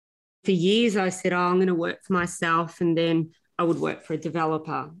for years I said, oh, I'm going to work for myself, and then I would work for a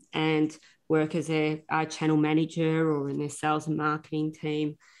developer and work as a channel manager or in their sales and marketing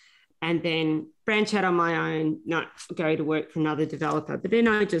team, and then branch out on my own, not go to work for another developer. But then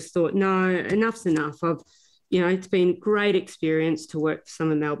I just thought, no, enough's enough. It's been great experience to work for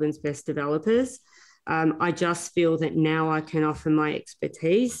some of Melbourne's best developers. I just feel that now I can offer my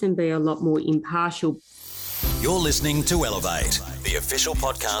expertise and be a lot more impartial. You're listening to Elevate, the official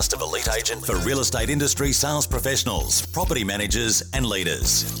podcast of Elite Agent for real estate industry sales professionals, property managers and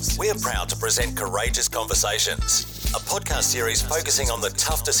leaders. We are proud to present Courageous Conversations, a podcast series focusing on the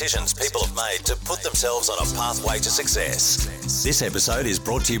tough decisions people have made to put themselves on a pathway to success. This episode is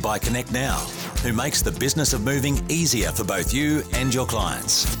brought to you by Connect Now, who makes the business of moving easier for both you and your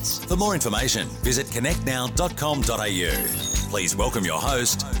clients. For more information, visit connectnow.com.au. Please welcome your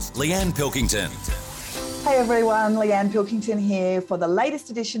host, Leanne Pilkington. Hey everyone, Leanne Pilkington here for the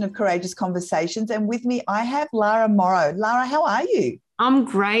latest edition of Courageous Conversations, and with me I have Lara Morrow. Lara, how are you? I'm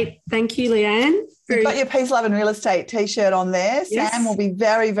great. Thank you, Leanne. You've got your Peace, Love and Real Estate t-shirt on there. Yes. Sam will be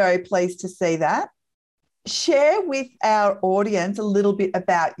very, very pleased to see that. Share with our audience a little bit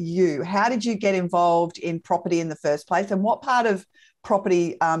about you. How did you get involved in property in the first place, and what part of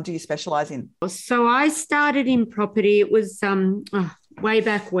property do you specialise in? So I started in property. It was way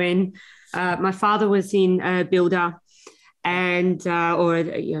back when. My father was in a builder and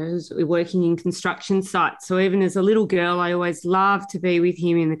was working in construction sites. So even as a little girl, I always loved to be with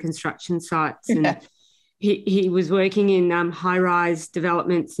him in the construction sites. And he was working in high-rise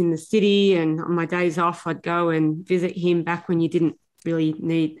developments in the city, and on my days off, I'd go and visit him back when you didn't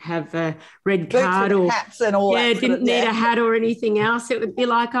really have a red card or hats and all that. Didn't need a hat or anything else. It would be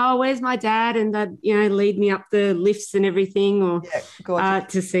like, oh, where's my dad? And they'd, lead me up the lifts and everything, or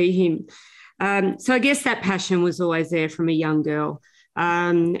to see him. So I guess that passion was always there from a young girl.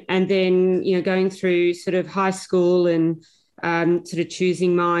 And then, going through sort of high school and sort of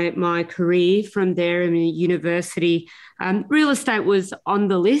choosing my career from there. I mean, university, real estate was on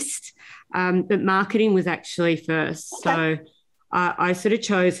the list, but marketing was actually first. Okay. So I sort of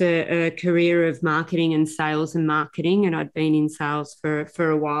chose a career of marketing and sales and marketing, and I'd been in sales for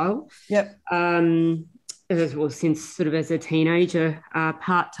a while. Yep. Since sort of as a teenager,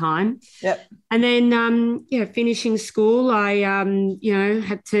 part-time. Yep. And then, finishing school, I,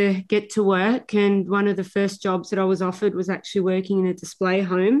 had to get to work, and one of the first jobs that I was offered was actually working in a display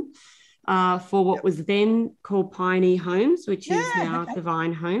home for what was then called Pioneer Homes, which is now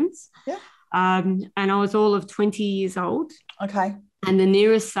Divine Homes. Yeah. And I was all of 20 years old. Okay. And the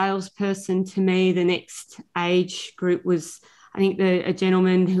nearest salesperson to me, the next age group was, I think, a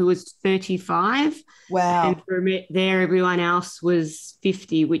gentleman who was 35. Wow. And for there, everyone else was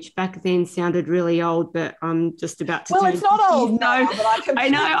 50, which back then sounded really old, but I'm just about to. Well, it's not old now, but I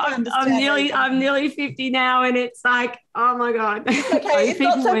know. I'm nearly 50 now, and it's like, oh my God. Okay, it's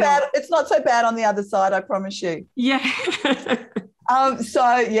not so bad. It's not so bad on the other side, I promise you. Yeah. I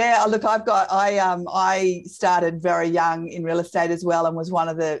started very young in real estate as well, and was one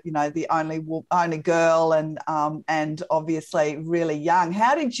of the only girl, and obviously really young.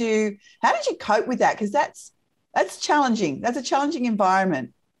 How did you cope with that? Because that's challenging. That's a challenging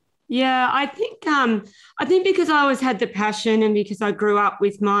environment. Yeah, I think because I always had the passion, and because I grew up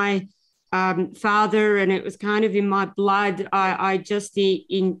with my father, and it was kind of in my blood. I just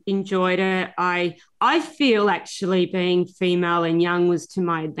enjoyed it. I feel actually being female and young was to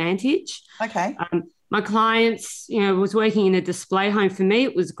my advantage. Okay. My clients, was working in a display home. For me,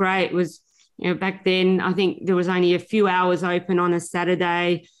 it was great. It was, back then, I think there was only a few hours open on a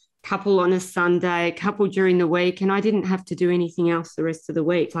Saturday, couple on a Sunday, couple during the week, and I didn't have to do anything else the rest of the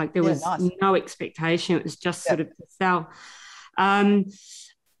week. Like there was no expectation. It was just sort of to sell.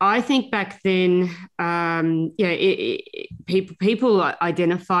 I think back then, people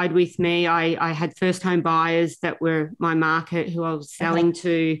identified with me. I had first home buyers that were my market who I was selling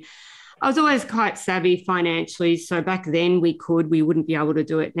to. I was always quite savvy financially. So back then we wouldn't be able to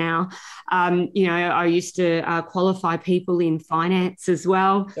do it now. I used to qualify people in finance as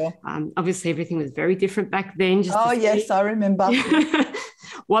well. Yeah. Obviously everything was very different back then. Yes, I remember.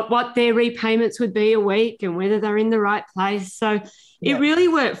 what their repayments would be a week and whether they're in the right place. So it really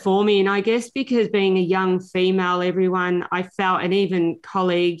worked for me. And I guess because being a young female, everyone I felt, and even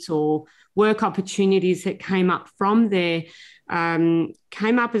colleagues or work opportunities that came up from there,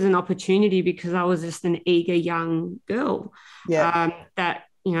 came up as an opportunity because I was just an eager young girl that,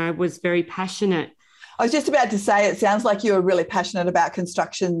 was very passionate. I was just about to say, it sounds like you were really passionate about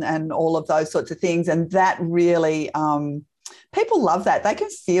construction and all of those sorts of things. And that really people love that. They can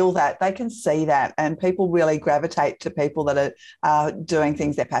feel that, they can see that, and people really gravitate to people that are doing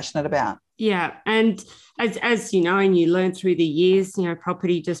things they're passionate about. Yeah, and as you know, and you learn through the years,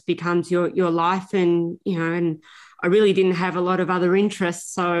 property just becomes your life, and and I really didn't have a lot of other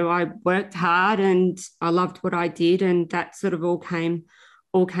interests, so I worked hard and I loved what I did, and that sort of all came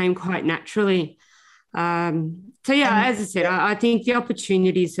quite naturally. So yeah, as I said, I think the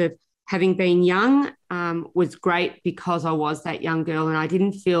opportunities of having been young was great because I was that young girl, and I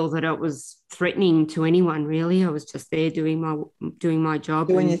didn't feel that it was threatening to anyone really. I was just there doing my job,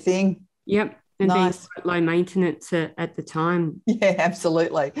 doing your thing. Yep. And nice. Being quite low maintenance at the time. Yeah,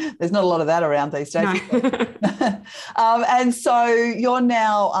 absolutely. There's not a lot of that around these days. No. And so you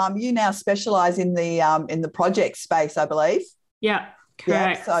now specialise in the project space, I believe. Yeah,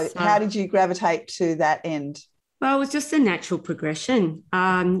 correct. Yeah, so how did you gravitate to that end? Well, it was just a natural progression.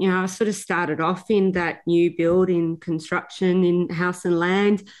 I sort of started off in that new build, in construction, in house and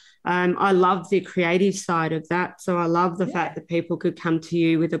land. I love the creative side of that. So I love the fact that people could come to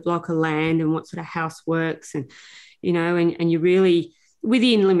you with a block of land and what sort of house works, and you really,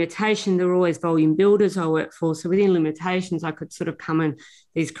 within limitation, there were always volume builders I worked for. So within limitations, I could sort of come in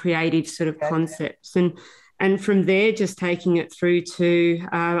these creative sort of concepts, and from there, just taking it through to,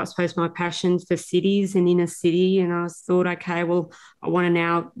 I suppose, my passion for cities and inner city. And I thought, okay, well, I want to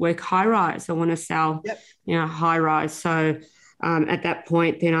now work high rise. I want to sell, high rise. So at that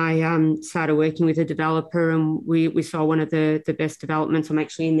point, then I started working with a developer, and we saw one of the best developments. I'm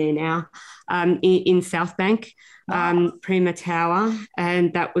actually in there now, in South Bank, Prima Tower,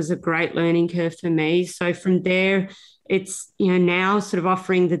 and that was a great learning curve for me. So from there, it's now sort of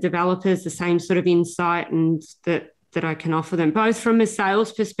offering the developers the same sort of insight and that I can offer them, both from a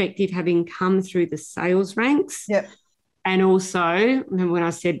sales perspective, having come through the sales ranks, and also remember when I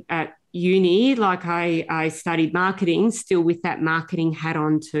said at uni, like I studied marketing, still with that marketing hat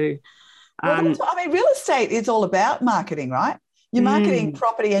on too. Real estate is all about marketing, right? You're marketing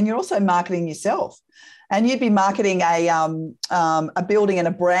property, and you're also marketing yourself, and you'd be marketing a building and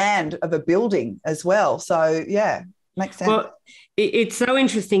a brand of a building as well. So yeah, makes sense. Well, it's so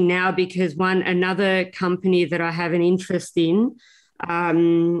interesting now because another company that I have an interest in,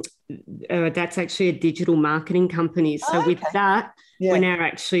 that's actually a digital marketing company. So with that, we're now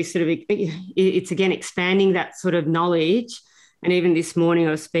actually sort of, it's again expanding that sort of knowledge. And even this morning,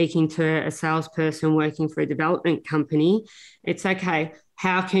 I was speaking to a salesperson working for a development company. It's okay,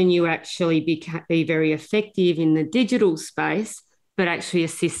 how can you actually be very effective in the digital space, but actually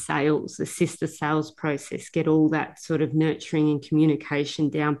assist the sales process, get all that sort of nurturing and communication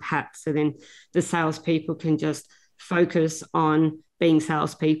down pat, so then the salespeople can just focus on being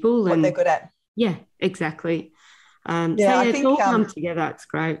salespeople. What they're good at. Yeah, exactly. It's all come together. It's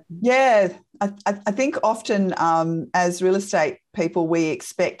great. Yeah, I think often as real estate people, we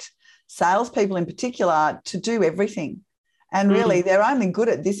expect salespeople in particular to do everything. And really, they're only good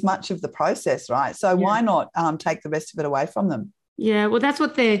at this much of the process, right? So why not take the rest of it away from them? Yeah, well, that's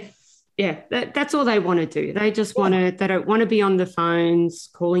what that's all they want to do. They just they don't want to be on the phones,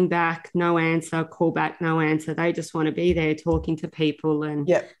 calling back, no answer, call back, no answer. They just want to be there talking to people and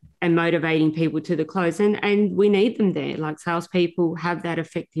motivating people to the close. And we need them there. Like salespeople have that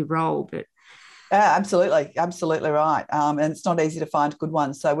effective role. But absolutely right. And it's not easy to find good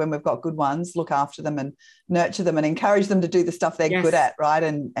ones. So when we've got good ones, look after them and nurture them and encourage them to do the stuff they're good at, right?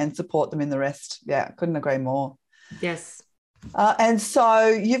 And support them in the rest. Yeah, couldn't agree more. Yes. And so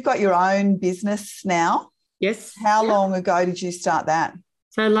you've got your own business now. Yes. How long ago did you start that?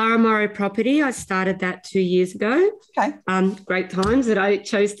 So Laramoro Property, I started that 2 years ago. Okay. Great times that I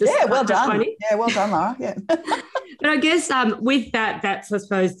chose to start. Well done. Yeah, well done, Lara. Yeah. But I guess with that's, I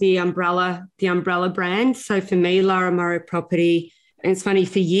suppose, the umbrella brand. So for me, Laramoro Property, and it's funny,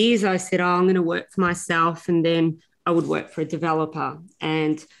 for years I said, I'm going to work for myself, and then I would work for a developer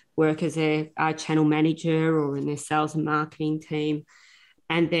and work as a channel manager or in their sales and marketing team,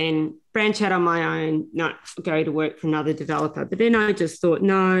 and then branch out on my own, not go to work for another developer. But then I just thought,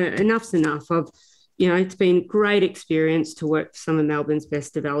 no, enough's enough. It's been great experience to work for some of Melbourne's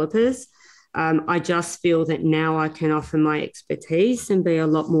best developers. I just feel that now I can offer my expertise and be a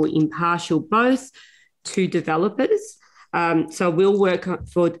lot more impartial, both to developers. So we'll work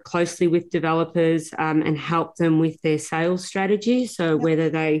closely with developers and help them with their sales strategy. So whether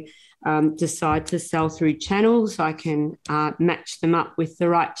they decide to sell through channels, I can match them up with the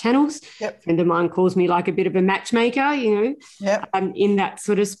right channels. A friend of mine calls me like a bit of a matchmaker, in that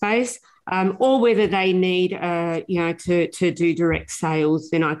sort of space. Or whether they need, to do direct sales,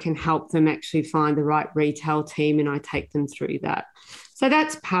 then I can help them actually find the right retail team, and I take them through that. So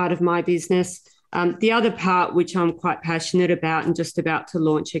that's part of my business. The other part, which I'm quite passionate about and just about to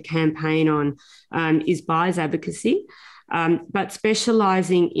launch a campaign on, is buyers advocacy, but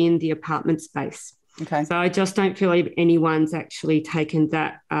specialising in the apartment space. Okay. So I just don't feel like anyone's actually taken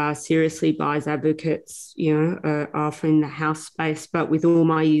that seriously. Buyers advocates, offering the house space. But with all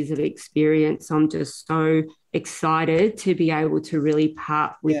my years of experience, I'm just so excited to be able to really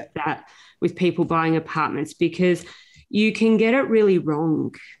part with that, with people buying apartments, because you can get it really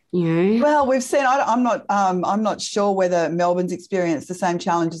wrong. Well, we've seen. I'm not sure whether Melbourne's experienced the same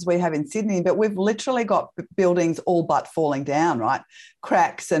challenges we have in Sydney, but we've literally got buildings all but falling down, right?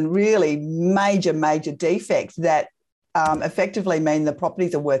 Cracks and really major defects that effectively mean the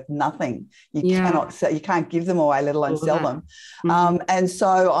properties are worth nothing. You can't give them away, let alone sell them. Mm-hmm. And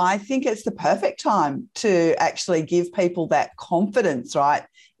so I think it's the perfect time to actually give people that confidence, right,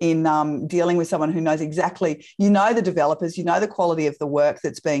 in dealing with someone who knows exactly, the developers, the quality of the work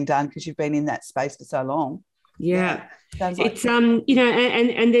that's being done because you've been in that space for so long. Yeah. It's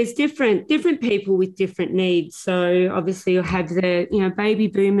and there's different people with different needs. So obviously you'll have the baby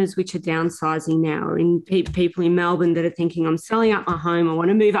boomers, which are downsizing now, or in people in Melbourne that are thinking, I'm selling up my home, I want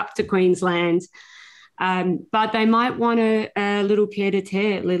to move up to Queensland, but they might want a little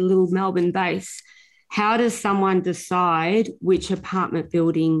pied-à-terre, a little Melbourne base. How does someone decide which apartment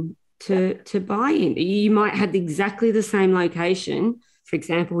building to buy in? You might have exactly the same location, for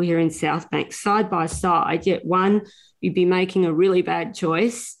example, here in South Bank, side by side, yet one you'd be making a really bad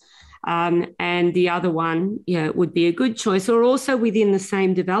choice, and the other one, would be a good choice. Or also within the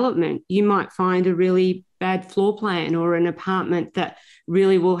same development, you might find a really bad floor plan or an apartment that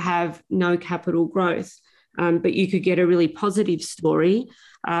really will have no capital growth, but you could get a really positive story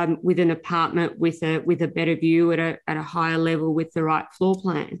with an apartment with a better view at a higher level with the right floor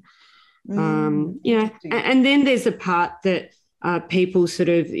plan. And then there's a part that people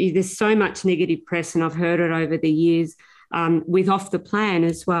there's so much negative press, and I've heard it over the years, with off the plan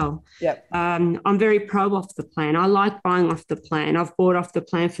as well. Yep. I'm very pro off the plan. I like buying off the plan. I've bought off the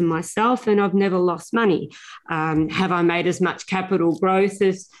plan for myself and I've never lost money. Have I made as much capital growth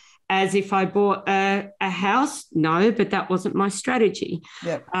as if I bought a house? No, but that wasn't my strategy.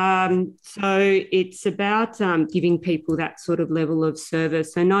 Yep. So it's about giving people that sort of level of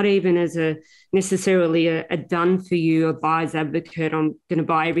service. So not even as necessarily a done for you, a buyer's advocate, I'm going to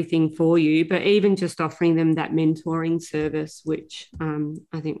buy everything for you, but even just offering them that mentoring service, which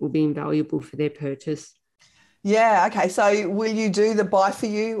I think will be invaluable for their purchase. Yeah. Okay. So will you do the buy for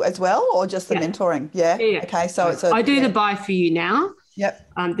you as well, or just the mentoring? Yeah. Okay. So I do the buy for you now.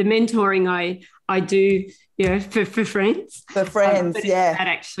 Yep. The mentoring I do, for friends. For friends, but it's about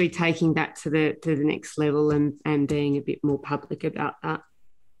actually taking that to the next level and being a bit more public about that.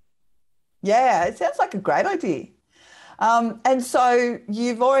 Yeah, it sounds like a great idea. And so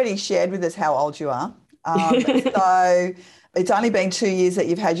you've already shared with us how old you are. So it's only been 2 years that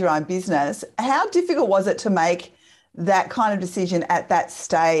you've had your own business. How difficult was it to make that kind of decision at that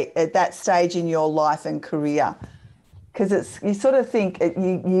stage in your life and career? Because you sort of think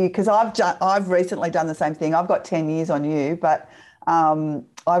because I've recently done the same thing. I've got 10 years on you, but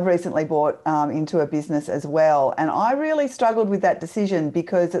I've recently bought into a business as well, and I really struggled with that decision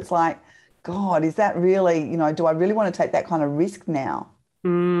because it's like, God, is that really, do I really want to take that kind of risk now?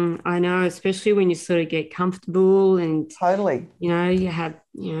 I know, especially when you sort of get comfortable and totally, you have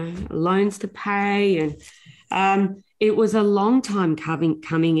loans to pay, and it was a long time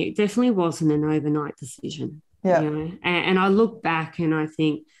coming. It definitely wasn't an overnight decision. Yeah. And I look back and I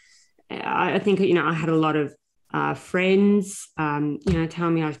think I had a lot of friends, tell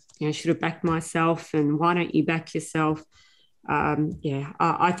me I should have backed myself, and why don't you back yourself?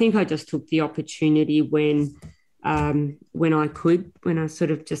 I think I just took the opportunity when I sort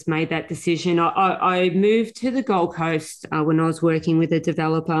of just made that decision. I moved to the Gold Coast when I was working with a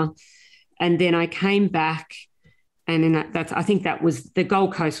developer, and then I came back. And then I think that was the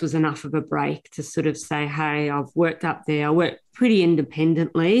Gold Coast was enough of a break to sort of say, hey, I've worked up there. I worked pretty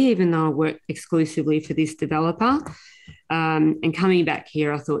independently, even though I worked exclusively for this developer. And coming back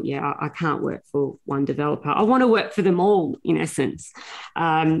here, I thought, I can't work for one developer. I want to work for them all, in essence.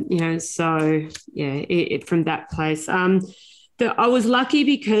 From that place. I was lucky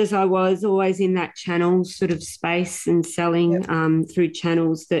because I was always in that channel sort of space and selling through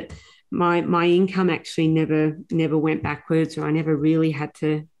channels that my income actually never went backwards, or I never really had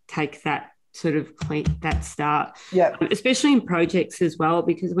to take that sort of that start. Yeah. Especially in projects as well,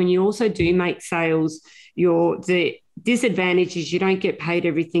 because when you also do make sales, the disadvantage is you don't get paid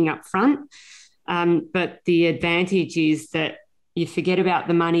everything up front. But the advantage is that you forget about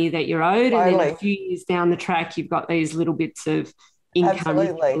the money that you're owed. Totally. And then a few years down the track, you've got these little bits of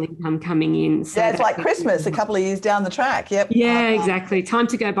income coming in. So it's like Christmas a couple of years down the track. Yep. Yeah, exactly. Time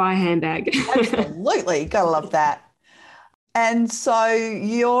to go buy a handbag. Absolutely. Gotta love that. And so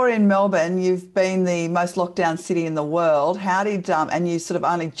you're in Melbourne. You've been the most locked down city in the world. How did and you sort of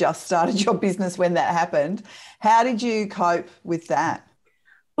only just started your business when that happened. How did you cope with that?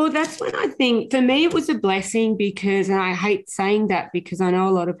 Well, that's when I think for me it was a blessing because, and I hate saying that because I know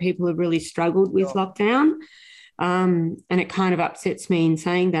a lot of people have really struggled with lockdown, and it kind of upsets me in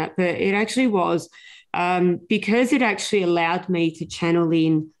saying that, but it actually was because it actually allowed me to channel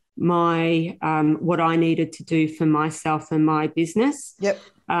in my what I needed to do for myself and my business. Yep.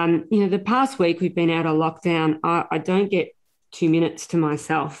 The past week we've been out of lockdown. I don't get 2 minutes to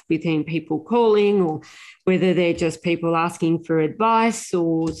myself between people calling or whether they're just people asking for advice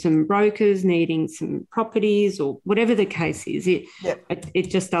or some brokers needing some properties or whatever the case is. It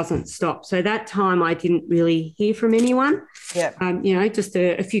just doesn't stop. So that time I didn't really hear from anyone. Just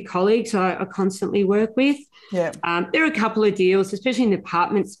a few colleagues I constantly work with. There are a couple of deals, especially in the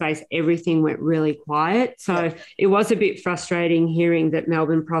apartment space, everything went really quiet. So it was a bit frustrating hearing that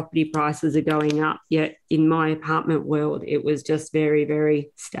Melbourne property prices are going up, yet in my apartment world, it was just very, very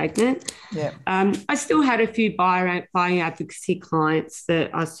stagnant. I still had a few buying advocacy clients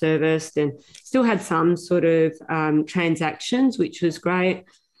that I serviced and still had some sort of transactions, which was great.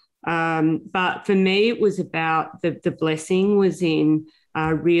 But for me, it was about the blessing was in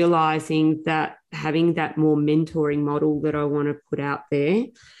realising that having that more mentoring model that I want to put out there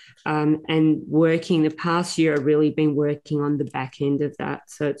and working the past year, I've really been working on the back end of that.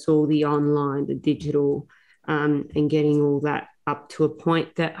 So it's all the online, the digital, and getting all that up to a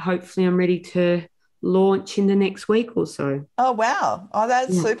point that hopefully I'm ready to launch in the next week or so. Oh, wow. Oh,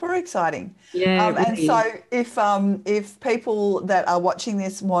 that's super exciting. And so if people that are watching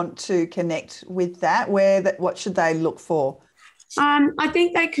this want to connect with that, what should they look for? I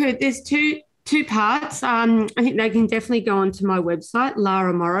think they could. There's two parts. I think they can definitely go onto my website,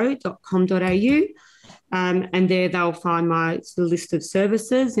 laramorrow.com.au, and there they'll find my list of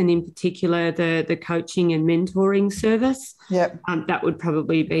services and in particular the coaching and mentoring service. That would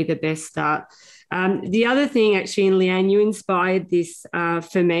probably be the best start. The other thing, actually, and Leanne, you inspired this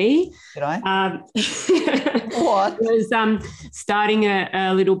for me. Did I? What? Was starting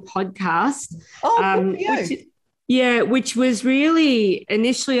a little podcast. Oh, good for you. Which was really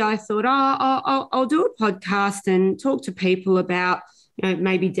initially I thought, I'll do a podcast and talk to people about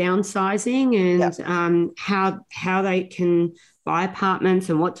maybe downsizing and how they can buy apartments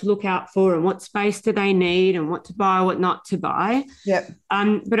and what to look out for and what space do they need and what to buy, what not to buy.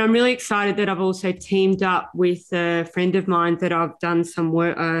 But I'm really excited that I've also teamed up with a friend of mine that I've done some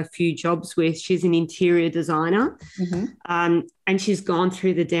work, a few jobs with. She's an interior designer, and she's gone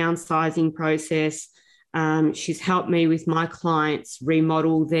through the downsizing process. She's helped me with my clients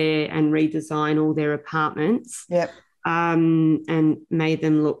remodel and redesign all their apartments. And made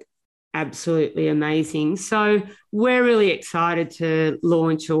them look absolutely amazing. So we're really excited to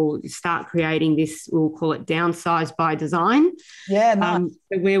launch or start creating this, we'll call it Downsize by Design. Nice.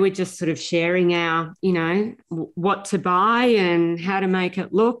 Where we're just sort of sharing our, what to buy and how to make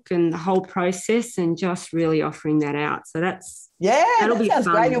it look and the whole process and just really offering that out. So that'll that sounds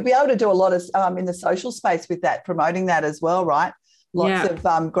great. You'll be able to do a lot of in the social space with that, promoting that as well, right? Lots of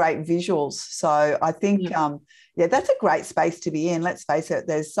great visuals. So I think, that's a great space to be in. Let's face it,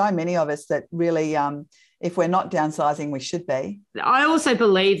 there's so many of us that really, if we're not downsizing, we should be. I also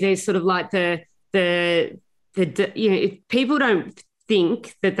believe there's sort of like if people don't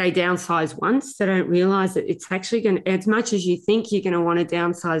think that they downsize once, they don't realise that it's actually going to, as much as you think you're going to want to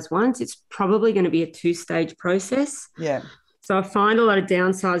downsize once, it's probably going to be a 2-stage process. So I find a lot of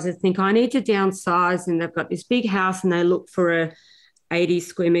downsizers think I need to downsize and they've got this big house and they look for a 80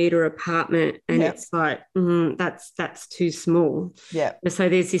 square metre apartment and it's like, that's too small. So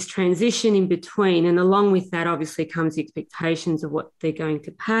there's this transition in between, and along with that obviously comes expectations of what they're going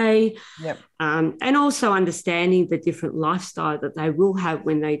to pay, and also understanding the different lifestyle that they will have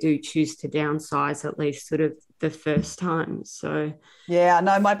when they do choose to downsize, at least sort of the first time. So I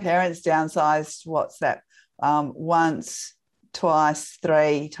know my parents downsized, once, twice,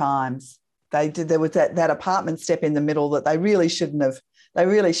 3 times. They did. There was that apartment step in the middle that they really shouldn't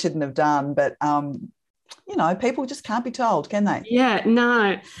have done. But people just can't be told, can they?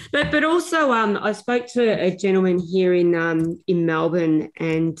 No. But also, I spoke to a gentleman here in Melbourne,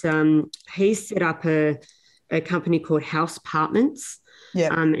 and he set up a company called House Apartments.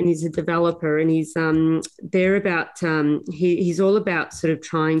 And he's a developer, and he's they're about he's all about sort of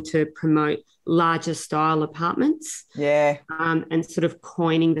trying to promote larger style apartments. And sort of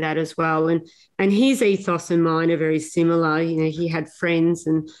coining that as well. And his ethos and mine are very similar. You know, he had friends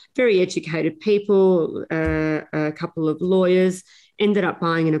and very educated people, a couple of lawyers, ended up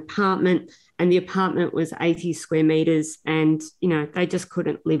buying an apartment, and the apartment was 80 square meters, and, you know, they just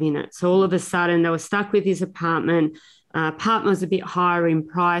couldn't live in it. So all of a sudden they were stuck with his apartment. Apartment was a bit higher in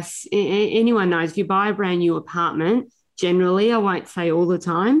price. Anyone knows if you buy a brand new apartment, generally, I won't say all the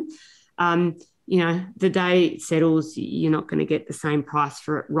time, you know, the day it settles, you're not going to get the same price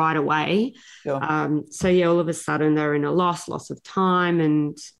for it right away. So, yeah, all of a sudden they're in a loss of time,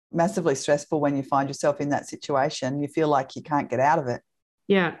 and massively stressful when you find yourself in that situation. You feel like you can't get out of it.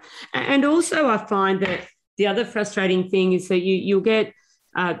 Yeah. And also I find that the other frustrating thing is that you'll get,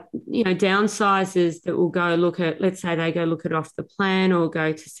 you know, downsizers that will go look at, let's say they go look at off the plan or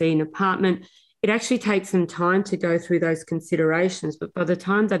go to see an apartment. It actually takes them time to go through those considerations, but by the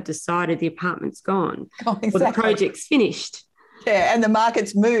time they've decided, the apartment's gone or the project's finished. Yeah, and the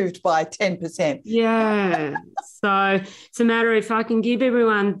market's moved by 10%. Yeah. So it's a matter if I can give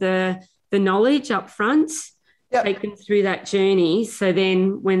everyone the knowledge up front, take them through that journey, so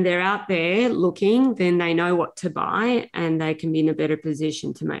then when they're out there looking, then they know what to buy and they can be in a better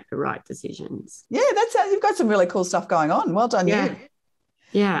position to make the right decisions. Yeah, you've got some really cool stuff going on. Well done, you.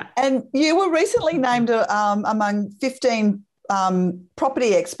 Yeah. And you were recently named among 15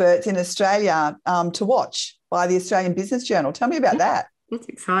 property experts in Australia to watch by the Australian Business Journal. Tell me about that. That's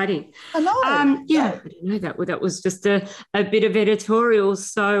exciting. I know. I didn't know that. Well, that was just a bit of editorial.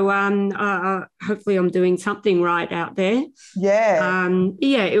 So hopefully I'm doing something right out there. Yeah.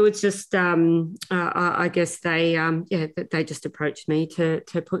 It was just, I guess they just approached me to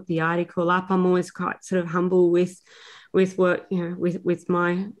put the article up. I'm always quite sort of humble with what, you know, with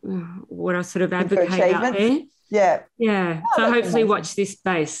my, what I sort of advocate out there. Yeah. Yeah. So hopefully watch this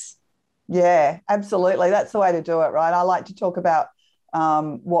space. Yeah, absolutely. That's the way to do it, right? I like to talk about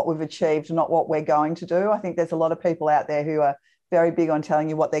what we've achieved, not what we're going to do. I think there's a lot of people out there who are very big on telling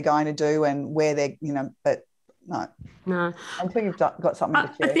you what they're going to do and where they're, you know, but no. Until you've got something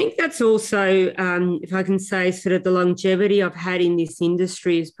to share. I think that's also, if I can say, sort of the longevity I've had in this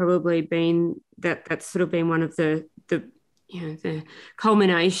industry has probably been that's sort of been one of the you know, the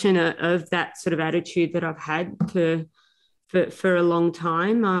culmination of that sort of attitude that I've had for a long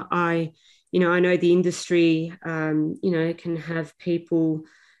time. I know the industry, you know, can have people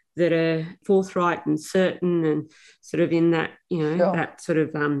that are forthright and certain and sort of in that, you know, that sort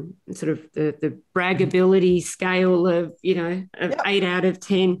of the braggability scale of, you know, of 8 out of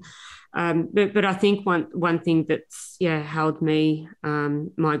 10. But I think one thing that's held me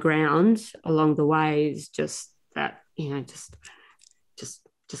my ground along the way is just that, you know, just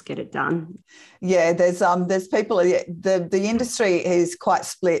get it done. Yeah, there's people. The industry is quite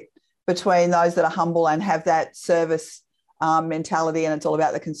split between those that are humble and have that service mentality, and it's all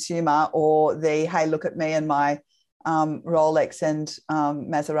about the consumer, or the hey, look at me and my Rolex and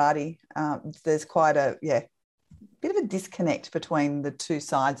Maserati. There's quite a bit of a disconnect between the two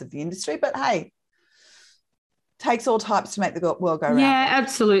sides of the industry. But hey, takes all types to make the world go round. Yeah,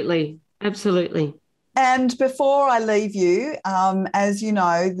 absolutely. And before I leave you, as you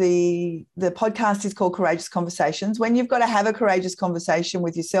know, the podcast is called Courageous Conversations. When you've got to have a courageous conversation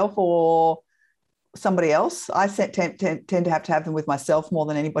with yourself or somebody else, I tend to have them with myself more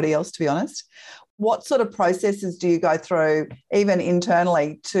than anybody else, to be honest. What sort of processes do you go through, even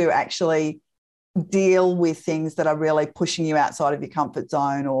internally, to actually deal with things that are really pushing you outside of your comfort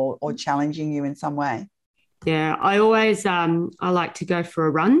zone or challenging you in some way? Yeah, I always I like to go for a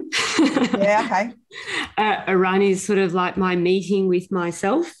run. Yeah, okay. A run is sort of like my meeting with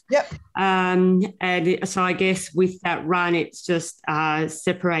myself. Yep. And so I guess with that run, it's just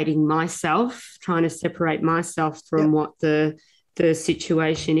separating myself, trying to separate myself from what the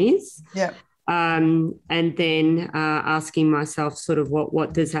situation is. Yeah. And then asking myself sort of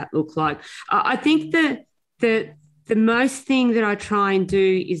what does that look like? I think that the most thing that I try and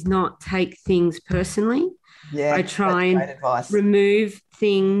do is not take things personally. Yeah, I try and remove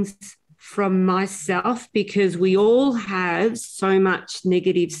things from myself, because we all have so much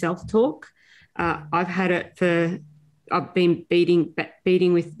negative self-talk. I've had it I've been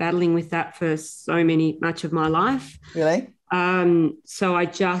battling with that for much of my life. Really? So I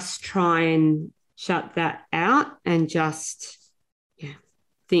just try and shut that out and just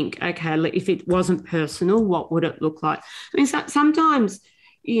think, okay, if it wasn't personal, what would it look like? I mean, sometimes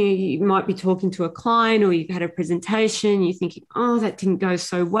you might be talking to a client or you've had a presentation, you're thinking, oh, that didn't go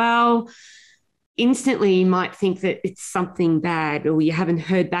so well. instantly you might think that it's something bad, or you haven't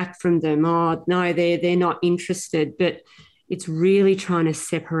heard back from them. Oh, no, they're not interested. But it's really trying to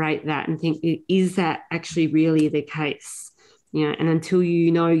separate that and think, is that actually really the case? And until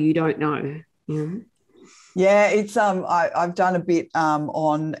you know, you don't know. Yeah, it's I've done a bit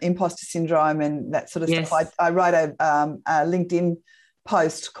on imposter syndrome and that sort of stuff. I wrote a LinkedIn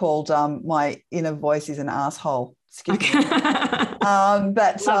post called "My Inner Voice is an Asshole." Excuse me.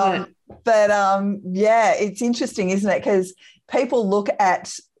 Yeah, it's interesting, isn't it? Because people look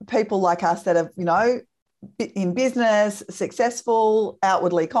at people like us that are, in business, successful,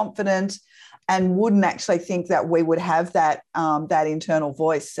 outwardly confident, and wouldn't actually think that we would have that that internal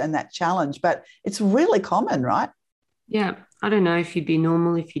voice and that challenge. But it's really common, right? Yeah. I don't know if you'd be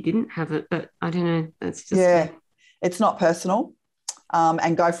normal if you didn't have it, but I don't know. That's just it's not personal.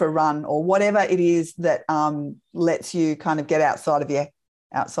 And go for a run or whatever it is that lets you kind of get outside of your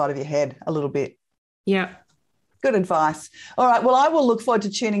head a little bit. Yeah. Good advice. All right. Well, I will look forward to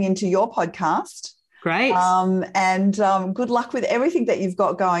tuning into your podcast. Great. And good luck with everything that you've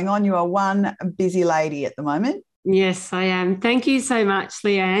got going on. You are one busy lady at the moment. Yes, I am. Thank you so much,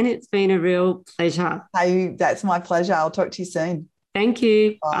 Leanne. It's been a real pleasure. Hey, that's my pleasure. I'll talk to you soon. Thank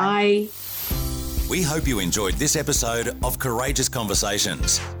you. Bye. We hope you enjoyed this episode of Courageous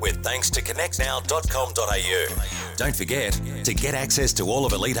Conversations, with thanks to connectnow.com.au. Don't forget to get access to all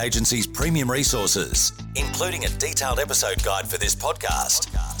of Elite Agency's premium resources, including a detailed episode guide for this podcast.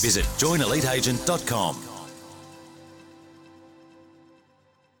 Visit joineliteagent.com.